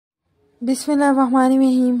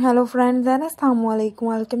Bismillahirrahmanirrahim. Hello friends and assalamualaikum.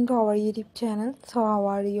 Welcome to our YouTube channel. So how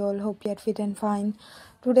are you all? Hope you are fit and fine.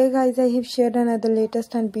 Today guys, I have shared another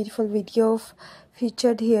latest and beautiful video of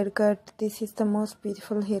featured haircut. This is the most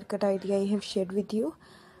beautiful haircut idea I have shared with you.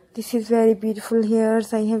 This is very beautiful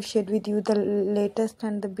hairs. I have shared with you the latest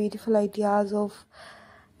and the beautiful ideas of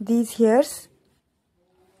these hairs.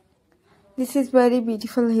 This is very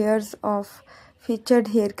beautiful hairs of featured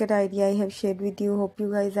haircut idea I have shared with you. Hope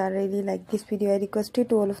you guys are really like this video. I request you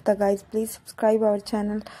to all of the guys, please subscribe our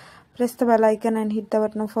channel, press the bell icon and hit the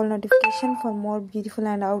button of all notification for more beautiful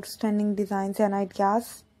and outstanding designs and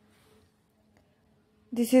ideas.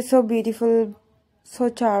 This is so beautiful, so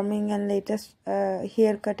charming and latest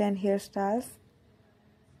haircut and hairstyles.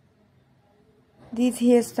 This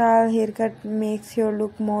haircut makes your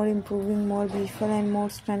look more improving, more beautiful and more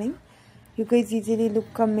stunning. You guys easily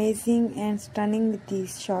look amazing and stunning with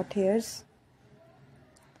these short hairs.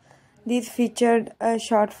 These featured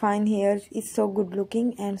short fine hairs is so good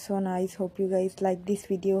looking and so nice. Hope you guys like this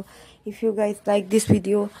video. If you guys like this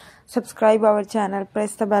video, subscribe our channel,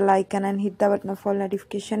 press the bell icon and hit the button of all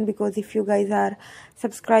notification, because if you guys are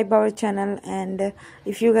subscribe our channel and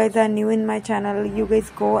if you guys are new in my channel, you guys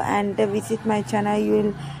go and visit my channel, you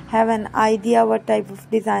will have an idea what type of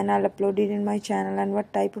design I'll upload it in my channel and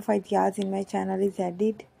what type of ideas in my channel is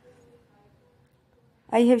added.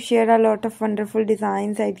 I have shared a lot of wonderful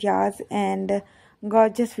designs, ideas and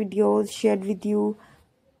gorgeous videos shared with you.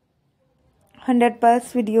 100+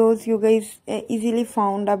 videos. You guys easily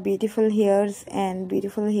found a beautiful hairs and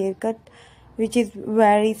beautiful haircut, which is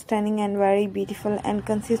very stunning and very beautiful, and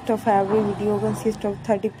consists of every video consists of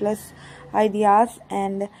 30+ ideas,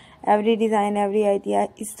 and every design, every idea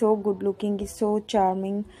is so good looking, is so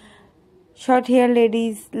charming. Short hair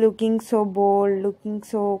ladies looking so bold, looking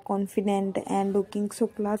so confident and looking so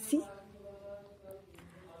classy.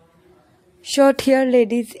 Short hair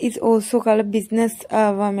ladies is also called business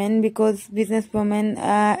women, because business women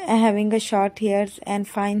having a short hairs and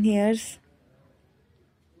fine hairs.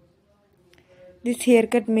 This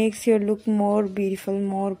haircut makes your look more beautiful,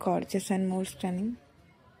 more gorgeous and more stunning.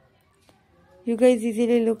 You guys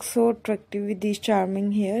easily look so attractive with these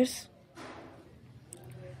charming hairs.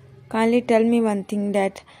 Kindly tell me one thing,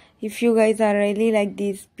 that if you guys are really like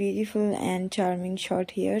these beautiful and charming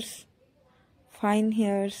short hairs, fine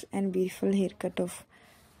hairs and beautiful haircut of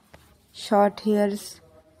short hairs.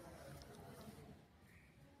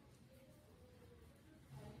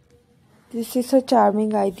 This is a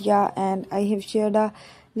charming idea and I have shared the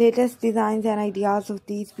latest designs and ideas of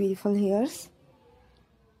these beautiful hairs.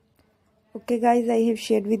 Okay guys, I have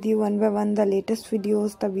shared with you one by one the latest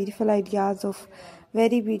videos, the beautiful ideas of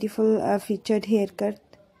very beautiful featured haircut.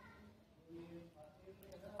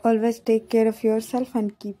 Always take care of yourself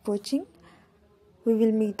and keep watching. We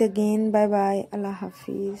will meet again. Bye bye. Allah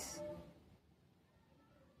Hafiz.